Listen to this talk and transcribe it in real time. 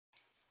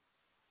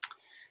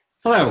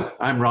Hello,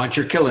 I'm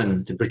Roger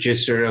Killen, the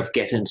producer of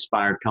Get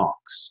Inspired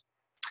Talks.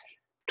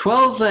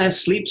 12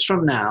 sleeps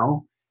from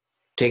now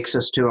takes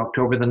us to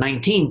October the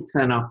 19th,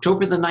 and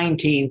October the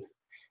 19th,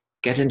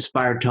 Get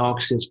Inspired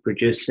Talks is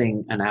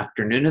producing an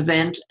afternoon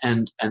event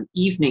and an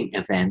evening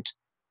event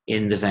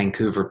in the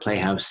Vancouver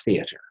Playhouse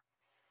Theatre.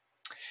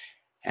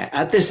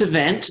 At this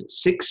event,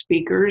 6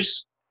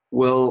 speakers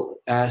will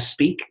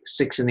speak,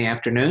 6 in the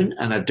afternoon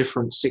and a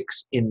different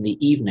 6 in the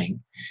evening.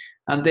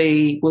 And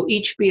they will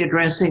each be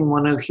addressing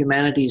one of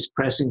humanity's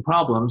pressing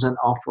problems and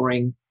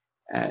offering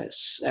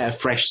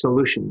fresh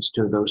solutions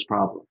to those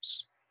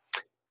problems.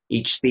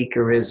 Each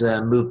speaker is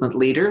a movement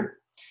leader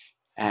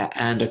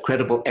and a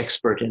credible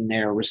expert in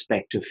their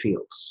respective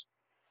fields.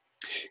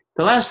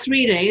 The last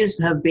 3 days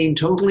have been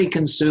totally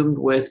consumed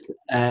with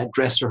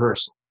dress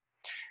rehearsal.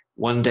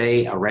 1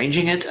 day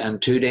arranging it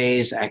and 2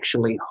 days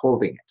actually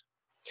holding it.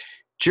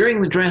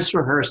 During the dress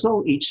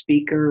rehearsal, each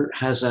speaker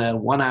has a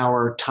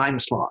 1-hour time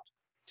slot.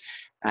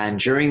 And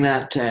during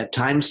that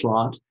time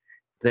slot,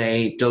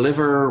 they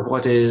deliver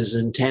what is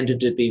intended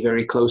to be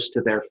very close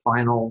to their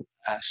final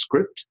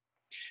script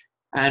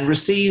and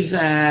receive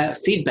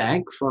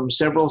feedback from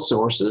several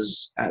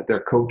sources.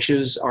 Their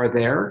coaches are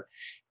there.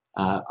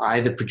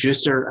 I, the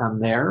producer, am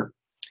there.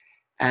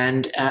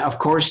 And of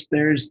course,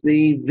 there's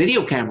the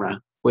video camera,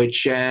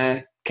 which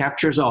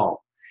captures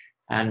all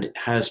and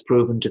has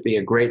proven to be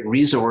a great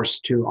resource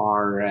to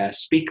our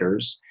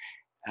speakers.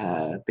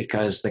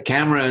 Because the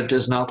camera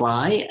does not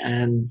lie,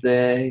 and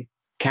the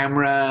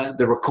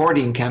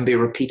recording can be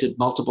repeated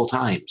multiple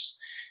times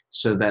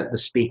so that the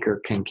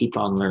speaker can keep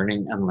on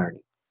learning and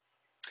learning.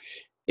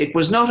 It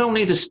was not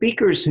only the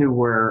speakers who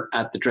were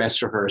at the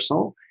dress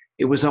rehearsal,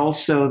 it was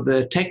also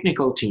the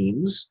technical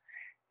teams,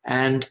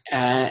 and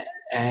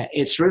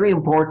it's really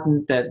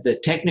important that the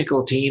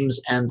technical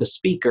teams and the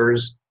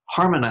speakers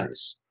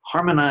harmonize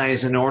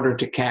in order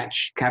to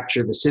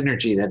capture the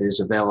synergy that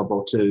is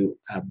available to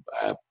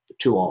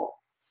all.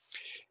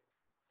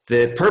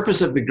 The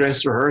purpose of the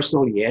dress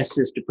rehearsal, yes,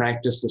 is to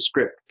practice the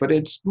script, but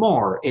it's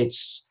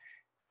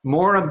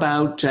more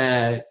about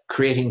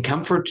creating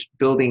comfort,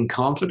 building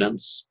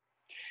confidence,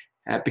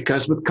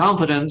 because with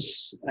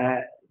confidence,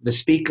 the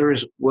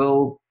speakers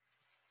will,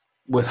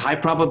 with high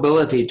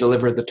probability,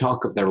 deliver the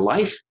talk of their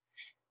life.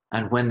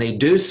 And when they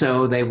do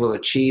so, they will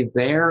achieve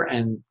their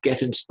and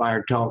Get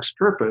Inspired Talks'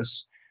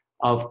 purpose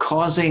of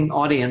causing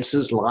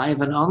audiences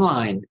live and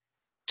online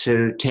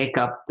to take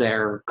up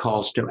their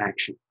calls to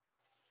action.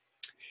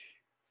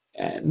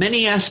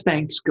 Many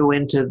aspects go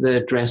into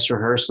the dress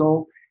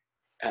rehearsal.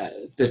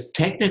 The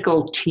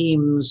technical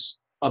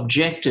team's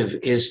objective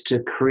is to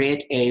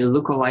create a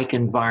look-alike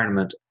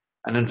environment,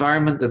 an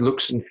environment that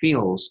looks and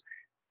feels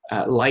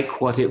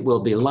like what it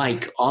will be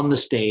like on the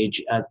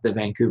stage at the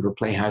Vancouver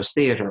Playhouse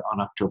Theatre on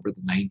October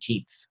the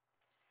 19th.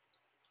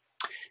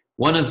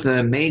 One of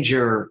the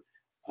major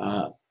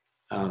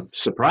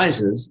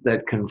surprises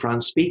that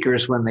confront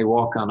speakers when they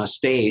walk on a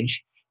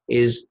stage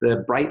is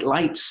the bright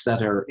lights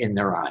that are in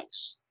their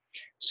eyes.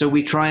 So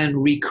we try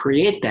and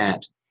recreate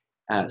that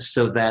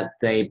so that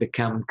they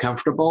become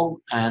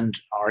comfortable and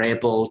are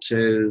able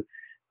to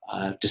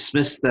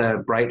dismiss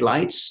the bright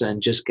lights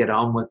and just get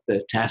on with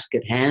the task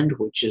at hand,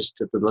 which is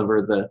to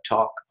deliver the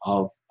talk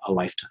of a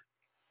lifetime.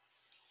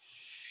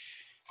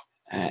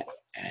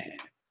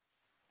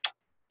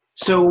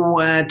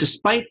 So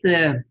despite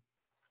the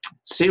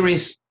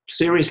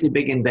seriously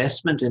big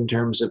investment in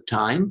terms of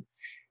time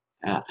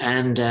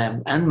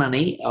and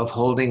money of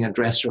holding a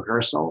dress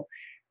rehearsal,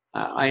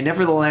 I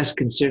nevertheless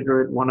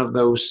consider it one of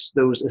those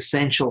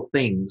essential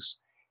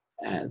things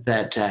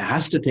that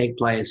has to take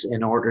place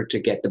in order to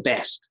get the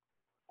best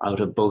out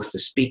of both the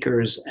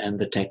speakers and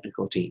the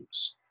technical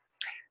teams.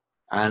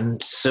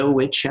 And so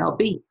it shall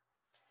be.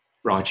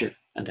 Roger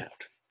and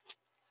out.